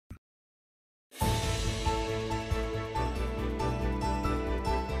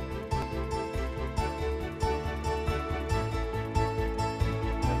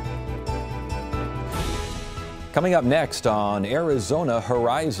Coming up next on Arizona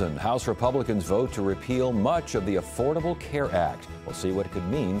Horizon, House Republicans vote to repeal much of the Affordable Care Act. We'll see what it could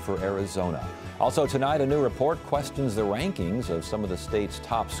mean for Arizona. Also tonight, a new report questions the rankings of some of the state's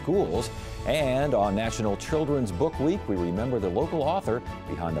top schools. And on National Children's Book Week, we remember the local author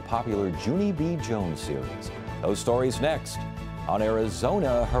behind the popular Junie B. Jones series. Those stories next on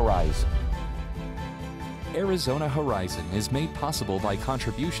Arizona Horizon. Arizona Horizon is made possible by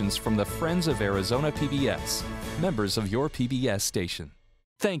contributions from the Friends of Arizona PBS, members of your PBS station.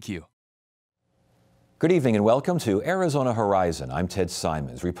 Thank you. Good evening and welcome to Arizona Horizon. I'm Ted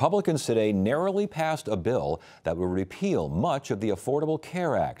Simons. Republicans today narrowly passed a bill that will repeal much of the Affordable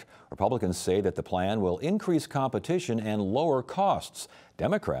Care Act. Republicans say that the plan will increase competition and lower costs.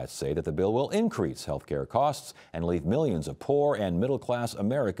 Democrats say that the bill will increase health care costs and leave millions of poor and middle-class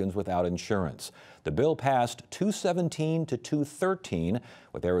Americans without insurance. The bill passed 217 to 213,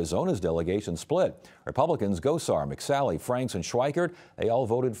 with Arizona's delegation split. Republicans Gosar, McSally, Franks, and Schweikert, they all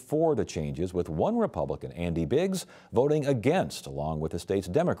voted for the changes, with one Republican, Andy Biggs, voting against, along with the state's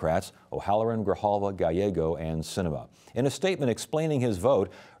Democrats, O'Halloran, Grijalva, Gallego, and Sinema. In a statement explaining his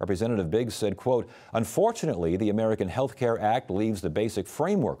vote, Representative Biggs said, quote, "Unfortunately, the American Health Care Act leaves the basic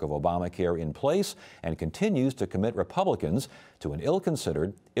framework of Obamacare in place and continues to commit Republicans to an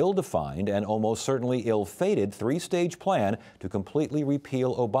ill-considered, ill-defined, and almost certainly ill-fated three-stage plan to completely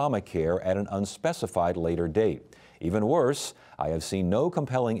repeal Obamacare at an unspecified later date. Even worse, I have seen no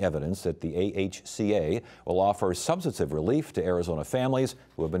compelling evidence that the AHCA will offer substantive relief to Arizona families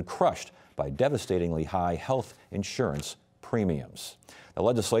who have been crushed by devastatingly high health insurance premiums." The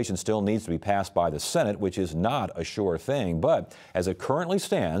legislation still needs to be passed by the Senate, which is not a sure thing, but as it currently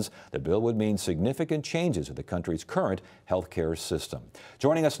stands, the bill would mean significant changes to the country's current health care system.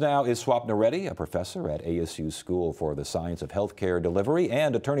 Joining us now is Swapna Reddy, a professor at ASU School for the Science of Health Care Delivery,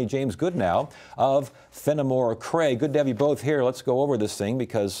 and Attorney James Goodnow of Fenimore Cray. Good to have you both here. Let's go over this thing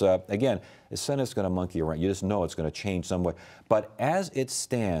because, again, the Senate's going to monkey around. You just know it's going to change somewhat. But as it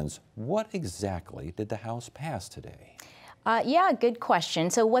stands, what exactly did the House pass today? Yeah, good question.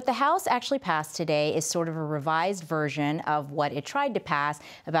 So what the House actually passed today is sort of a revised version of what it tried to pass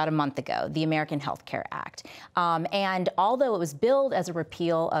about a month ago, the American Health Care Act. And although it was billed as a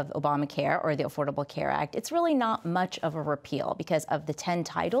repeal of Obamacare or the Affordable Care Act, it's really not much of a repeal because of the 10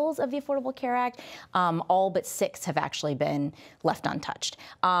 titles of the Affordable Care Act, all but 6 have actually been left untouched.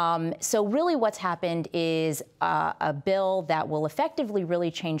 So really what's happened is a bill that will effectively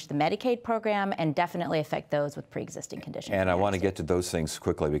really change the Medicaid program and definitely affect those with pre-existing conditions. And I want to get to those things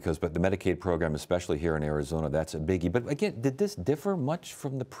quickly but the Medicaid program, especially here in Arizona, that's a biggie. But again, did this differ much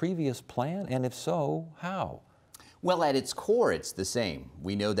from the previous plan? And if so, how? Well, at its core, it's the same.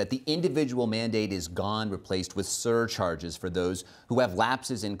 We know that the individual mandate is gone, replaced with surcharges for those who have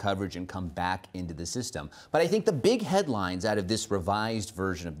lapses in coverage and come back into the system. But I think the big headlines out of this revised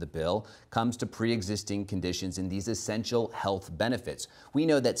version of the bill comes to pre-existing conditions and these essential health benefits. We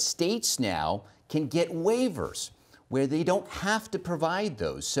know that states now can get waivers where they don't have to provide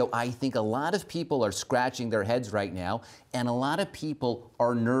those. So I think a lot of people are scratching their heads right now, and a lot of people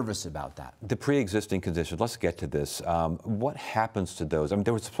are nervous about that. The pre-existing conditions, let's get to this. What happens to those? I mean,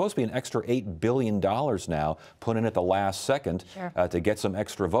 there was supposed to be an extra $8 billion now put in at the last second to get some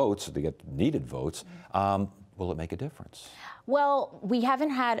extra votes, to get needed votes. Will it make a difference? Well, we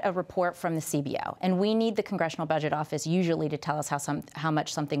haven't had a report from the CBO, and we need the Congressional Budget Office usually to tell us how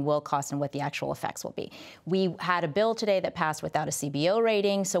much something will cost and what the actual effects will be. We had a bill today that passed without a CBO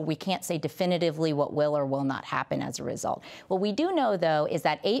rating, so we can't say definitively what will or will not happen as a result. What we do know, though, is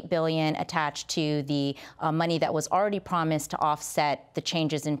that $8 billion attached to the money that was already promised to offset the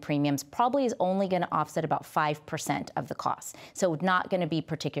changes in premiums probably is only going to offset about 5% of the costs, so not going to be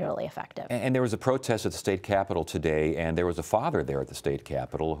particularly effective. And there was a protest at the state capitol today, and there was a father there at the state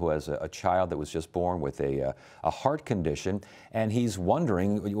capitol who has a child that was just born with a heart condition, and he's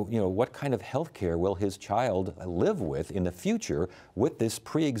wondering, what kind of health care will his child live with in the future with this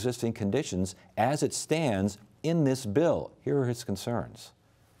pre-existing conditions as it stands in this bill. Here are his concerns.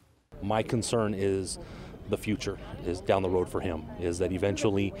 My concern is the future is down the road for him, is that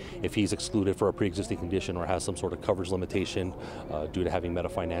eventually if he's excluded for a pre-existing condition or has some sort of coverage limitation due to having met a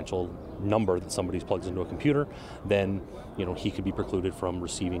financial number that somebody plugs into a computer, then he could be precluded from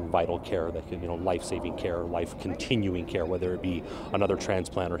receiving vital care, that could, life-saving care, life-continuing care, whether it be another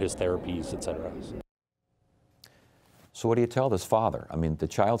transplant or his therapies, etc. So what do you tell this father? I mean, the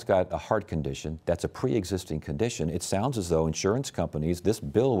child's got a heart condition. That's a pre-existing condition. It sounds as though insurance companies, this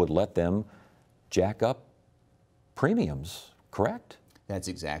bill would let them jack up premiums, correct? That's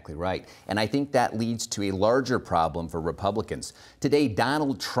exactly right. And I think that leads to a larger problem for Republicans. Today,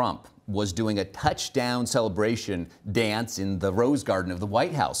 Donald Trump was doing a touchdown celebration dance in the Rose Garden of the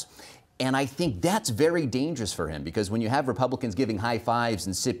White House. And I think that's very dangerous for him, because when you have Republicans giving high fives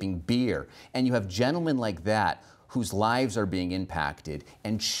and sipping beer, and you have gentlemen like that whose lives are being impacted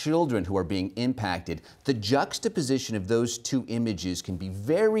and children who are being impacted, the juxtaposition of those two images can be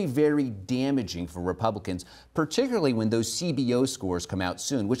very, very damaging for Republicans, particularly when those CBO scores come out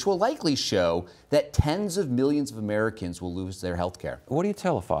soon, which will likely show that tens of millions of Americans will lose their health care. What do you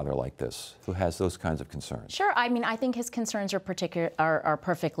tell a father like this who has those kinds of concerns? Sure. I mean, I think his concerns are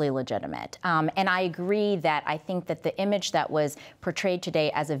perfectly legitimate. And I agree that I think that the image that was portrayed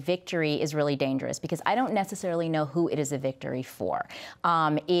today as a victory is really dangerous, because I don't necessarily know who it is a victory for.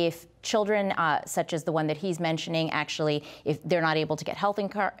 If children, such as the one that he's mentioning, actually, if they're not able to get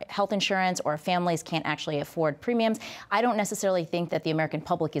health insurance, or families can't actually afford premiums, I don't necessarily think that the American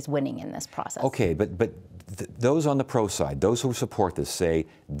public is winning in this process. Okay, but those on the pro side, those who support this, say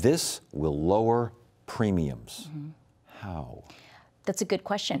this will lower premiums. Mm-hmm. How? That's a good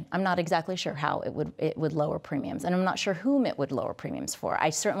question. I'm not exactly sure how it would lower premiums, and I'm not sure whom it would lower premiums for.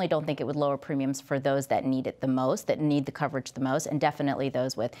 I certainly don't think it would lower premiums for those that need it the most, that need the coverage the most, and definitely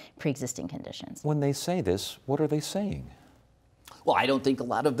those with pre-existing conditions. When they say this, what are they saying? Well, I don't think a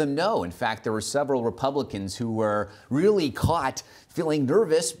lot of them know. In fact, there were several Republicans who were really caught feeling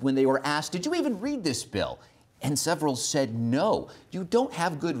nervous when they were asked, "Did you even read this bill?" And several said no. You don't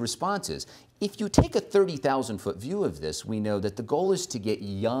have good responses. If you take a 30,000-foot view of this, we know that the goal is to get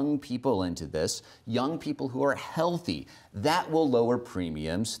young people into this, young people who are healthy. That will lower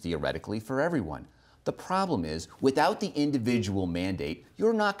premiums, theoretically, for everyone. The problem is, without the individual mandate,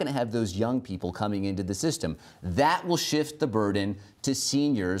 you're not going to have those young people coming into the system. That will shift the burden to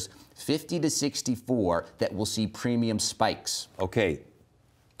seniors 50 to 64 that will see premium spikes. Okay,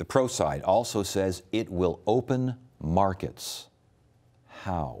 the pro side also says it will open markets.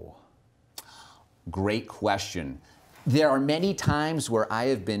 How? Great question. There are many times where I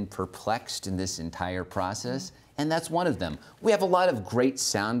have been perplexed in this entire process, and that's one of them. We have a lot of great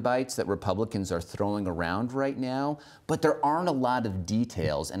sound bites that Republicans are throwing around right now, but there aren't a lot of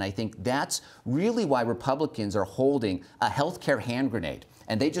details, and I think that's really why Republicans are holding a healthcare hand grenade,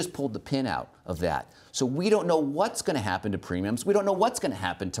 and they just pulled the pin out of that. So we don't know what's going to happen to premiums. We don't know what's going to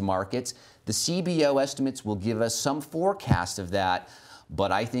happen to markets. The CBO estimates will give us some forecast of that, but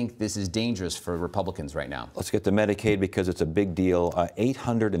I think this is dangerous for Republicans right now. Let's get to Medicaid, because it's a big deal.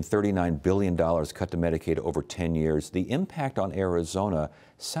 $839 billion cut to Medicaid over 10 years. The impact on Arizona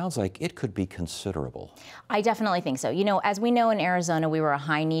sounds like it could be considerable. I definitely think so. You know, as we know, in Arizona, we were a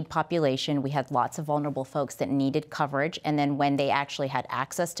high-need population. We had lots of vulnerable folks that needed coverage, and then when they actually had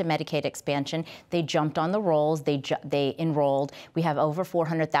access to Medicaid expansion, they jumped on the rolls, they enrolled. We have over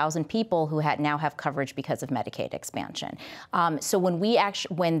 400,000 people who now have coverage because of Medicaid expansion. So when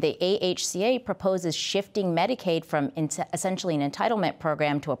the AHCA proposes shifting Medicaid from essentially an entitlement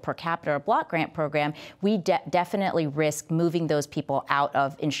program to a per capita or block grant program, we definitely risk moving those people out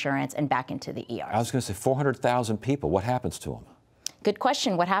of insurance and back into the ER. I was going to say 400,000 people. What happens to them? Good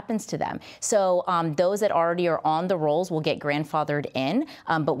question. What happens to them? So those that already are on the rolls will get grandfathered in,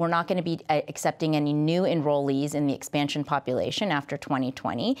 but we're not going to be accepting any new enrollees in the expansion population after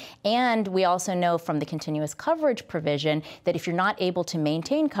 2020. And we also know from the continuous coverage provision that if you're not able to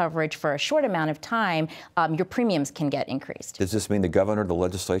maintain coverage for a short amount of time, your premiums can get increased. Does this mean the governor, the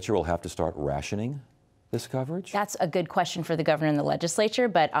legislature will have to start rationing this coverage? That's a good question for the governor and the legislature,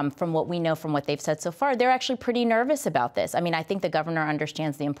 but from what we know, from what they've said so far, they're actually pretty nervous about this. I mean, I think the governor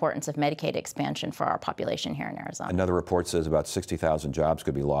understands the importance of Medicaid expansion for our population here in Arizona. Another report says about 60,000 jobs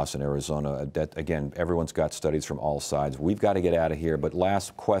could be lost in Arizona. Again, everyone's got studies from all sides. We've got to get out of here, but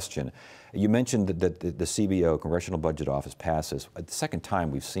last question. You mentioned that the CBO, Congressional Budget Office, passes. The second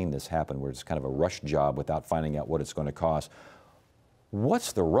time we've seen this happen, where it's kind of a rush job without finding out what it's going to cost.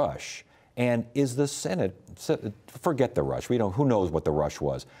 What's the rush? And is the Senate, forget the rush, who knows what the rush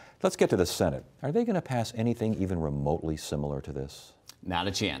was. Let's get to the Senate. Are they going to pass anything even remotely similar to this? Not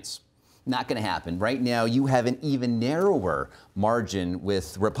a chance. Not going to happen. Right now, you have an even narrower margin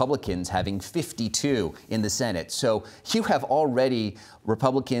with Republicans having 52 in the Senate. So you have already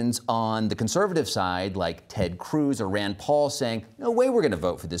Republicans on the conservative side, like Ted Cruz or Rand Paul, saying, no way we're going to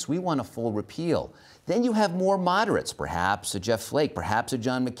vote for this. We want a full repeal. Then you have more moderates, perhaps a Jeff Flake, perhaps a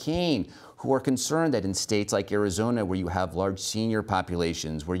John McCain, who are concerned that in states like Arizona, where you have large senior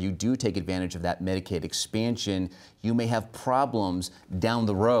populations, where you do take advantage of that Medicaid expansion, you may have problems down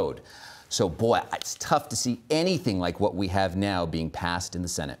the road. So, boy, it's tough to see anything like what we have now being passed in the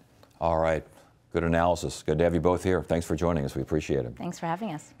Senate. All right. Good analysis. Good to have you both here. Thanks for joining us. We appreciate it. Thanks for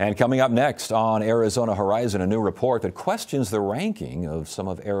having us. And coming up next on Arizona Horizon, a new report that questions the ranking of some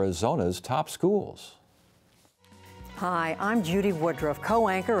of Arizona's top schools. Hi, I'm Judy Woodruff,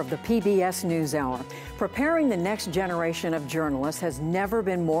 co-anchor of the PBS NewsHour. Preparing the next generation of journalists has never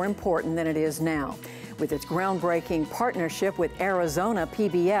been more important than it is now. With its groundbreaking partnership with Arizona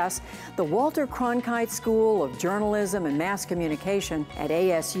PBS, the Walter Cronkite School of Journalism and Mass Communication at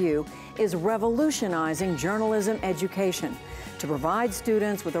ASU is revolutionizing journalism education to provide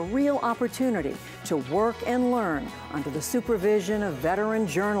students with a real opportunity to work and learn under the supervision of veteran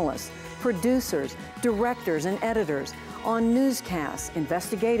journalists, producers, directors, and editors on newscasts,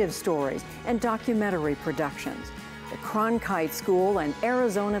 investigative stories, and documentary productions. The Cronkite School and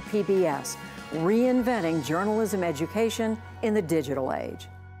Arizona PBS, reinventing journalism education in the digital age.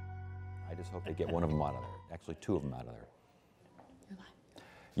 I just hope they get one of them out of there. Actually, two of them out of there.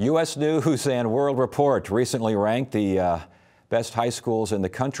 U.S. News and World Report recently ranked the best high schools in the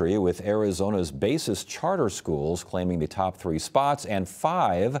country, with Arizona's Basis charter schools claiming the top 3 spots and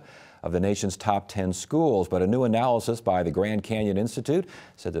 5 of the nation's top 10 schools. But a new analysis by the Grand Canyon Institute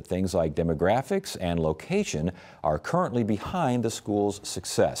said that things like demographics and location are currently behind the school's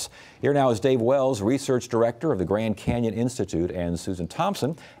success. Here now is Dave Wells, Research Director of the Grand Canyon Institute, and Susan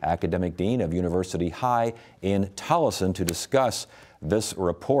Thompson, Academic Dean of University High in Tolleson, to discuss this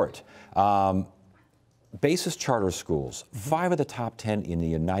report. Basis charter schools, 5 of the top 10 in the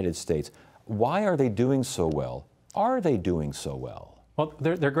United States. Why are they doing so well? Are they doing so well? Well,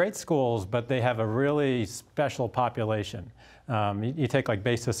 they're great schools, but they have a really special population. You take like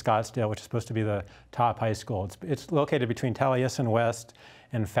Basis Scottsdale, which is supposed to be the top high school. It's located between Taliesin West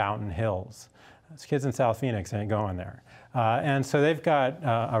and Fountain Hills. It's kids in South Phoenix ain't going there. And so they've got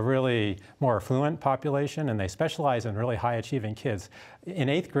a really more affluent population, and they specialize in really high-achieving kids. In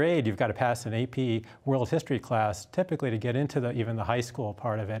 8th grade, you've got to pass an AP World History class, typically to get into even the high school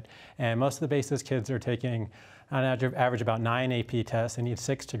part of it. And most of the Basis kids are taking, on average, about 9 AP tests. They need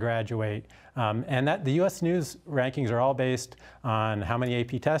 6 to graduate. And the U.S. News rankings are all based on how many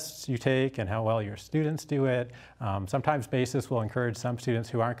AP tests you take and how well your students do it. Sometimes Basis will encourage some students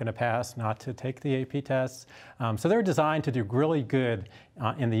who aren't going to pass not to take the AP tests. So they're designed to do really good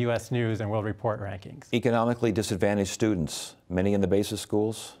in the U.S. News and World Report rankings. Economically disadvantaged students, many in the Basis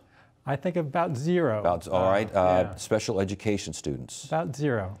schools? I think about 0. All right. Yeah. Special education students? About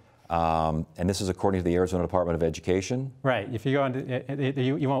 0. And this is according to the Arizona Department of Education? Right. If you go into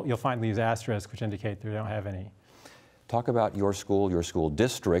you'll find these asterisks which indicate they don't have any. Talk about your school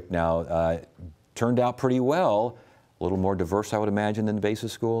district. Now, turned out pretty well. A little more diverse, I would imagine, than the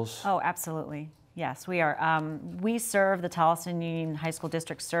Basis schools? Oh, absolutely. Yes, we are. We serve the Tolleson Union High School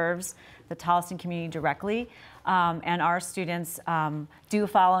District serves the Tolleson community directly, and our students do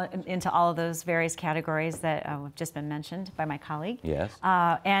fall into all of those various categories that have just been mentioned by my colleague. Yes.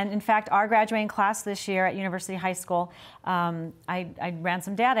 And in fact, our graduating class this year at University High School, I ran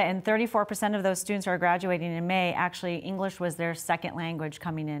some data, and 34% of those students who are graduating in May, actually English was their second language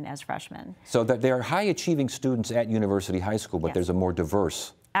coming in as freshmen. So that they are high-achieving students at University High School, but Yes. There's a more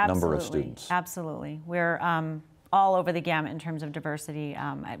diverse number of students. Absolutely. We're all over the gamut in terms of diversity.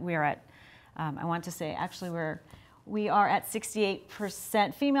 We are at, I want to say, actually we are at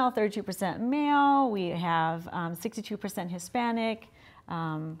 68% female, 32% male. We have 62% Hispanic,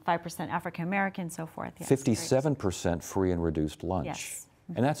 5% African American, so forth. Yes, 57% free and reduced lunch. Yes.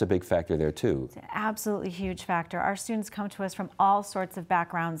 And that's a big factor there, too. It's an absolutely huge factor. Our students come to us from all sorts of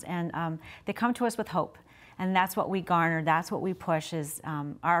backgrounds, and they come to us with hope. And that's what we garner, that's what we push.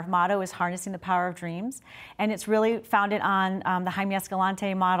 Our motto is harnessing the power of dreams. And it's really founded on the Jaime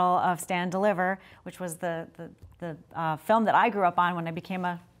Escalante model of Stand and Deliver, which was the film that I grew up on when I became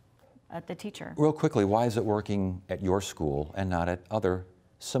the teacher. Real quickly, why is it working at your school and not at other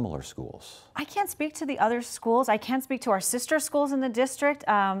similar schools? I can't speak to the other schools. I can speak to our sister schools in the district.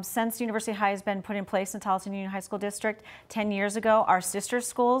 Since University High has been put in place in Tolleson Union High School District 10 years ago, our sister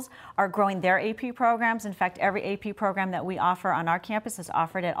schools are growing their AP programs. In fact, every AP program that we offer on our campus is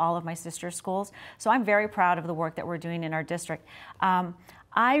offered at all of my sister schools. So I'm very proud of the work that we're doing in our district.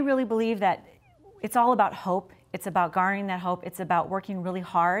 I really believe that it's all about hope. It's about garnering that hope. It's about working really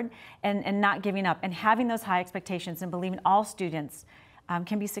hard and not giving up and having those high expectations and believing all students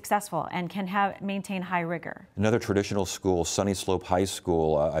can be successful and can maintain high rigor. Another traditional school, Sunny Slope High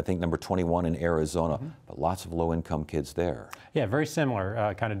School, I think number 21 in Arizona, but lots of low-income kids there. Yeah, very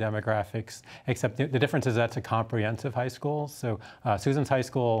similar kind of demographics, except the difference is that's a comprehensive high school. So Susan's high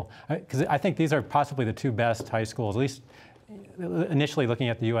school, because I think these are possibly the 2 best high schools, at least initially looking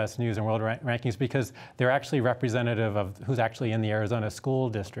at the U.S. News and World Rankings because they're actually representative of who's actually in the Arizona school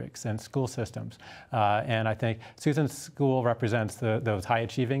districts and school systems. And I think Susan's school represents those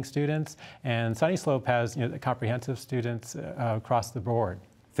high-achieving students, and Sunny Slope has the comprehensive students across the board.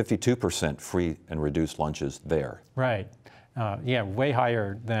 52% free and reduced lunches there. Right. Yeah, way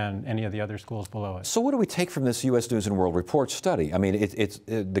higher than any of the other schools below it. So what do we take from this U.S. News and World Report study? I mean,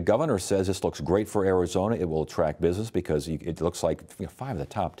 the governor says this looks great for Arizona. It will attract business because it looks like 5 of the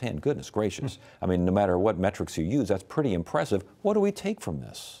top 10. Goodness gracious. I mean, no matter what metrics you use, that's pretty impressive. What do we take from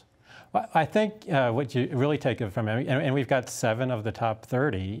this? Well, I think what you really take from it, and we've got 7 of the top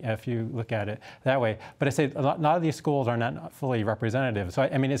 30 if you look at it that way, but I say a lot of these schools are not fully representative. So,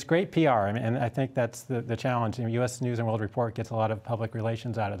 I mean, it's great PR, and I think that's the challenge. U.S. News and World Report gets a lot of public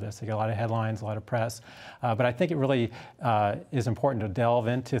relations out of this. They get a lot of headlines, a lot of press, but I think it really is important to delve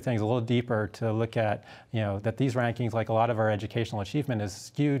into things a little deeper to look at, that these rankings, like a lot of our educational achievement, is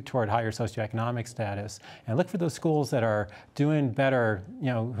skewed toward higher socioeconomic status, and look for those schools that are doing better,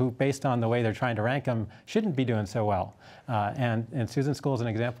 who based on the way they're trying to rank them, shouldn't be doing so well. And Susan's school is an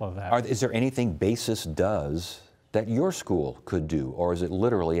example of that. Is there anything BASIS does that your school could do, or is it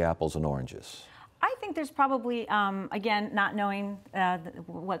literally apples and oranges? I think there's probably, again, not knowing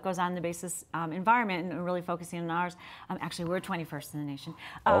what goes on in the BASIS environment and really focusing on ours. Actually, we're 21st in the nation.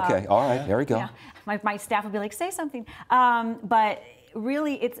 Okay, all right, there we go. Yeah, my staff would be like, say something. But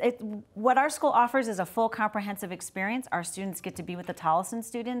really, what our school offers is a full comprehensive experience. Our students get to be with the Tolleson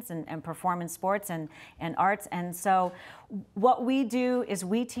students and perform in sports and arts. And so what we do is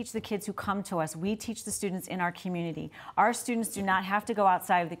we teach the kids who come to us. We teach the students in our community. Our students do not have to go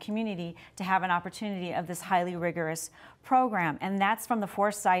outside of the community to have an opportunity of this highly rigorous program. And that's from the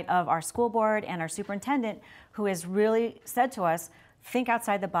foresight of our school board and our superintendent, who has really said to us, think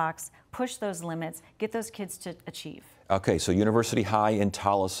outside the box, push those limits, get those kids to achieve. Okay, so University High in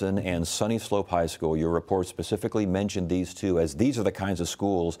Tolleson and Sunny Slope High School, your report specifically mentioned these two as these are the kinds of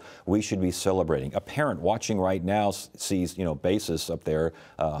schools we should be celebrating. A parent watching right now sees, BASIS up there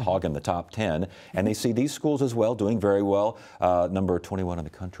hogging the top 10, and they see these schools as well, doing very well, number 21 in the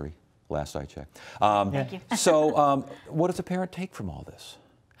country, last I checked. Thank you. So what does a parent take from all this?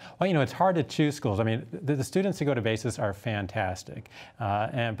 Well, it's hard to choose schools. I mean, the students who go to BASIS are fantastic,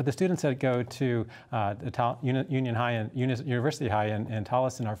 but the students that go to Union High and University High and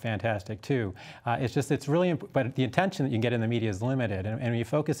Tolleson are fantastic too. It's really, but the attention that you can get in the media is limited, and when you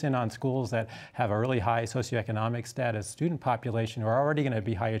focus in on schools that have a really high socioeconomic status student population who are already going to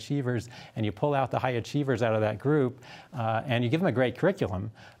be high achievers, and you pull out the high achievers out of that group, and you give them a great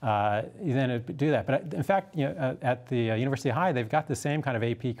curriculum, you then do that. But in fact, at the University High, they've got the same kind of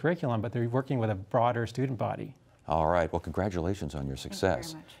AP curriculum, but they're working with a broader student body. All right. Well, congratulations on your success. Thank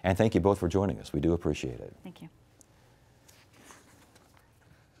you very much. And thank you both for joining us. We do appreciate it. Thank you.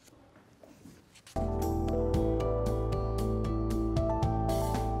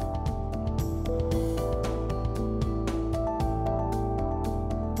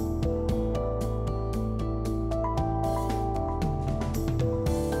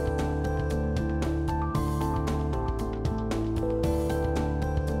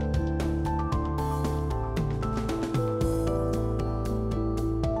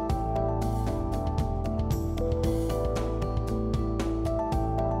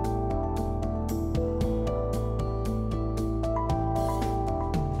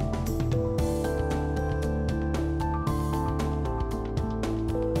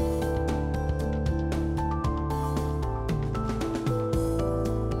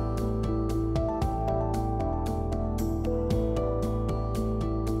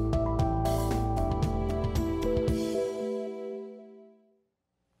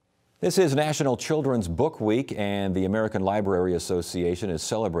 This is National Children's Book Week, and the American Library Association is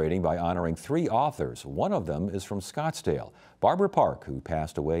celebrating by honoring 3 authors. One of them is from Scottsdale. Barbara Park, who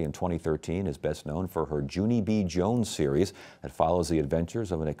passed away in 2013, is best known for her Junie B. Jones series that follows the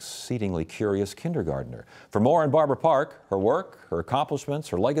adventures of an exceedingly curious kindergartner. For more on Barbara Park, her work, her accomplishments,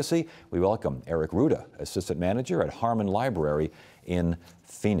 her legacy, we welcome Eric Ruda, Assistant Manager at Harmon Library in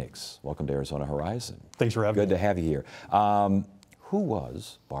Phoenix. Welcome to Arizona Horizon. Thanks for having me. Good to have you here. Who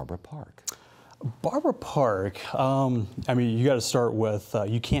was Barbara Park? Barbara Park, I mean, you got to start with,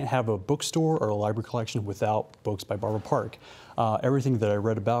 you can't have a bookstore or a library collection without books by Barbara Park. Everything that I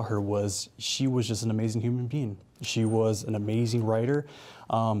read about her was, she was just an amazing human being. She was an amazing writer,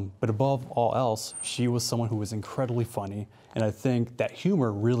 but above all else, she was someone who was incredibly funny, and I think that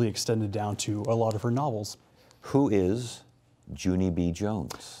humor really extended down to a lot of her novels. Who is Junie B.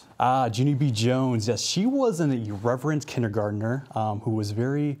 Jones? Junie B. Jones, yes, she was an irreverent kindergartner who was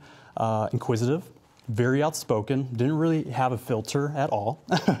very inquisitive, very outspoken, didn't really have a filter at all.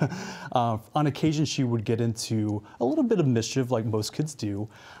 On occasion, she would get into a little bit of mischief like most kids do.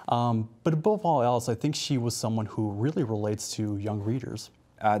 But above all else, I think she was someone who really relates to young readers.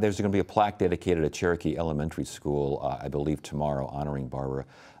 There's going to be a plaque dedicated at Cherokee Elementary School, I believe tomorrow, honoring Barbara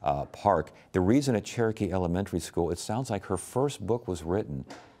Park. The reason at Cherokee Elementary School, it sounds like her first book was written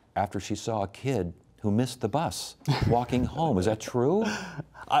after she saw a kid who missed the bus walking home. Is that true?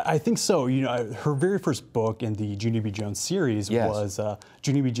 I think so. You know, her very first book in the Junie B. Jones series was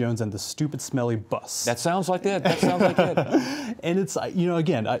Junie B. Jones and the Stupid Smelly Bus. That sounds like it. That sounds like it. And it's, you know,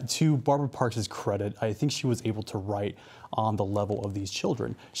 again, to Barbara Parks' credit, I think she was able to write on the level of these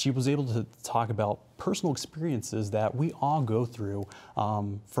children. She was able to talk about personal experiences that we all go through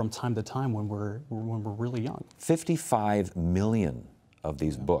from time to time when we're really young. 55 million of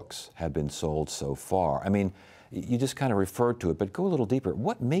these books have been sold so far. I mean, you just kind of referred to it, but go a little deeper.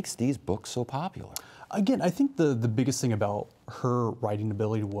 What makes these books so popular? Again, I think the biggest thing about her writing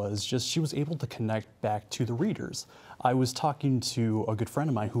ability was just she was able to connect back to the readers. I was talking to a good friend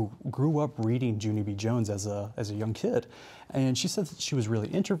of mine who grew up reading Junie B. Jones as a young kid, and she said that she was really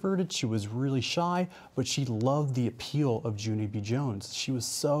introverted, she was really shy, but she loved the appeal of Junie B. Jones. She was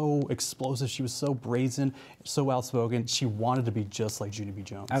so explosive, she was so brazen, so outspoken. She wanted to be just like Junie B.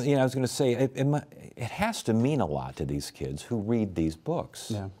 Jones. I was going to say, it has to mean a lot to these kids who read these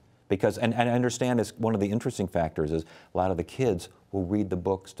books. Yeah. Because, and I understand is one of the interesting factors is a lot of the kids will read the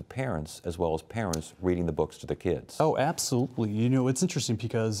books to parents as well as parents reading the books to the kids. Oh, absolutely. You know, it's interesting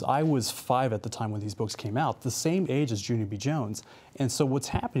because I was 5 at the time when these books came out, the same age as Junie B. Jones. And so what's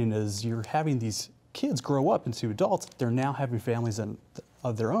happening is you're having these kids grow up into adults. They're now having families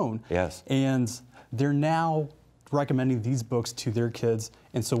of their own. Yes. And they're now recommending these books to their kids.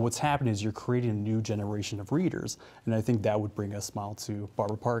 And so what's happening is you're creating a new generation of readers. And I think that would bring a smile to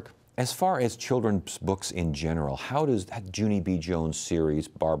Barbara Park. As far as children's books in general, how does that Junie B. Jones series,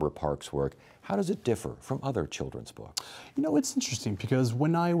 Barbara Park's work, how does it differ from other children's books? You know, it's interesting because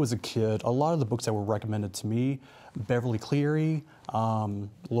when I was a kid, a lot of the books that were recommended to me, Beverly Cleary,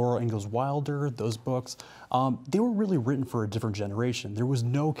 Laura Ingalls Wilder, those books, they were really written for a different generation. There was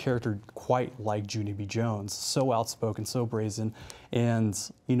no character quite like Junie B. Jones, so outspoken, so brazen. And,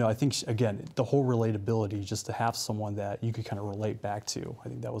 you know, I think, again, the whole relatability, just to have someone that you could kind of relate back to, I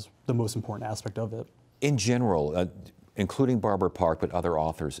think that was the most important aspect of it. In general, including Barbara Park, but other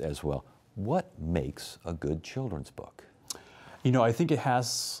authors as well, what makes a good children's book? You know, I think it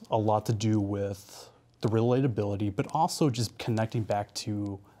has a lot to do with the relatability, but also just connecting back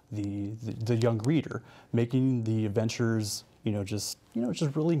to the young reader, making the adventures, just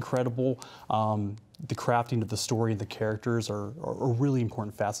really incredible. The crafting of the story and the characters are really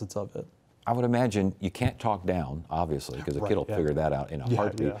important facets of it. I would imagine you can't talk down, obviously, because a kid will figure that out in a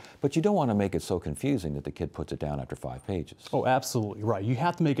heartbeat. Yeah. But you don't want to make it so confusing that the kid puts it down after 5 pages. Oh, absolutely, right. You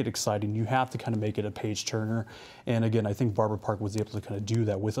have to make it exciting. You have to kind of make it a page turner. And again, I think Barbara Park was able to kind of do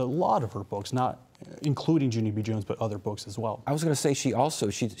that with a lot of her books, not including Junie B. Jones, but other books as well. I was going to say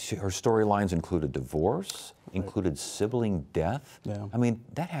her storylines included divorce, included sibling death. Yeah. I mean,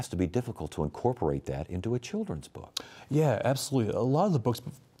 that has to be difficult to incorporate that into a children's book. Yeah, absolutely. A lot of the books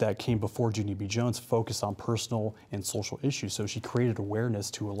that came before Junie B. Jones focused on personal and social issues, so she created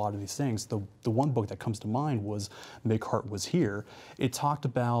awareness to a lot of these things. The one book that comes to mind was Make Heart Was Here. It talked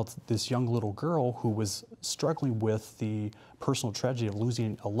about this young little girl who was struggling with the personal tragedy of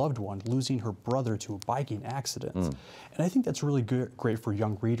losing a loved one, losing her brother to a biking accident. And I think that's really great for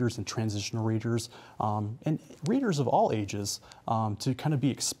young readers and transitional readers, and readers of all ages, to kind of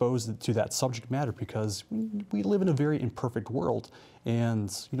be exposed to that subject matter, because we live in a very imperfect world, and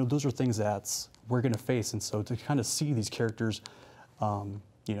those are things that we're going to face. And so to kind of see these characters kind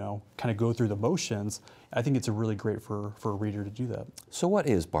of go through the motions, I think it's really great for a reader to do that. So what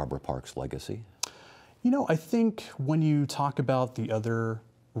is Barbara Park's legacy? I think when you talk about the other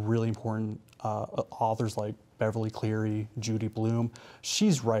really important authors like Beverly Cleary, Judy Blume,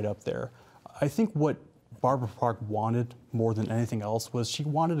 she's right up there. I think what Barbara Park wanted more than anything else was she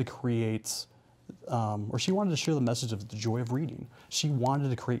wanted to create, or she wanted to share the message of the joy of reading. She wanted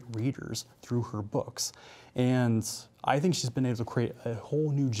to create readers through her books. And I think she's been able to create a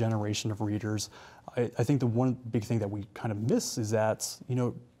whole new generation of readers. I think the one big thing that we kind of miss is that,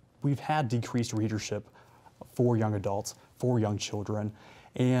 we've had decreased readership for young adults, for young children.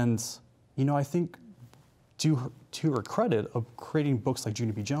 And, I think to her credit of creating books like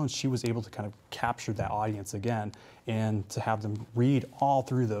Junie B. Jones, she was able to kind of capture that audience again and to have them read all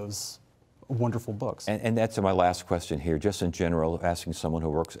through those wonderful books. And that's my last question here, just in general, asking someone who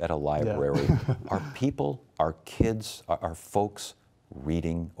works at a library. Are people, are kids, are folks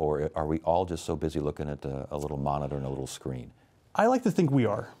reading, or are we all just so busy looking at a little monitor and a little screen? I like to think we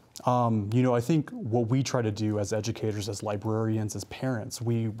are. You know, I think what we try to do as educators, as librarians, as parents,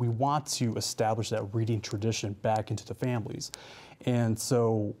 we want to establish that reading tradition back into the families. And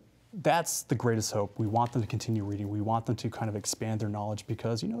so that's the greatest hope. We want them to continue reading. We want them to kind of expand their knowledge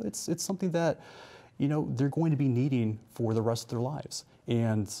because, you know, it's something that, you know, they're going to be needing for the rest of their lives.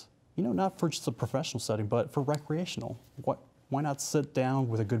 And, you know, not for just a professional setting, but for recreational. Why not sit down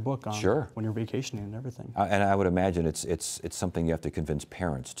with a good book on when you're vacationing and everything? And I would imagine it's something you have to convince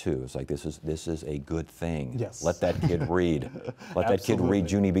parents too. It's like this is a good thing. Yes. Let that kid read. Let that kid read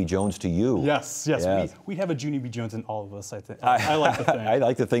Junie B. Jones to you. Yes. We have a Junie B. Jones in all of us, I think. I like to think. I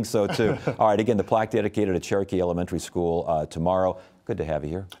like to think so too. All right, again, the plaque dedicated at Cherokee Elementary School tomorrow. Good to have you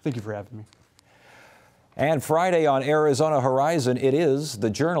here. Thank you for having me. And Friday on Arizona Horizon, it is the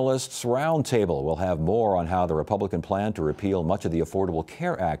Journalists Roundtable. We'll have more on how the Republican plan to repeal much of the Affordable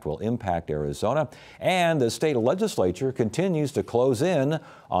Care Act will impact Arizona. And the state legislature continues to close in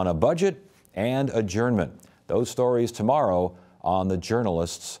on a budget and adjournment. Those stories tomorrow on the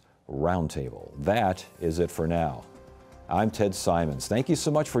Journalists Roundtable. That is it for now. I'm Ted Simons. Thank you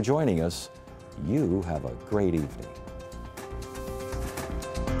so much for joining us. You have a great evening.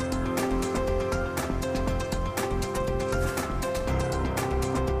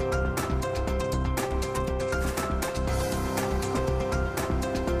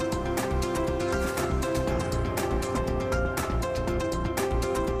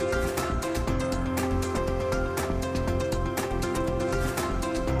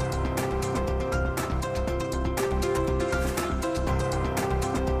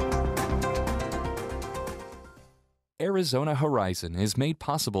 Arizona Horizon is made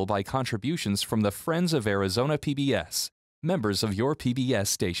possible by contributions from the Friends of Arizona PBS, members of your PBS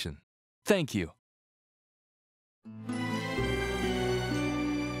station. Thank you.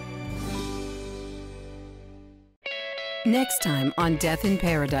 Next time on Death in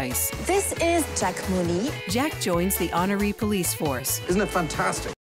Paradise. This is Jack Mooney. Jack joins the honoree police force. Isn't it fantastic?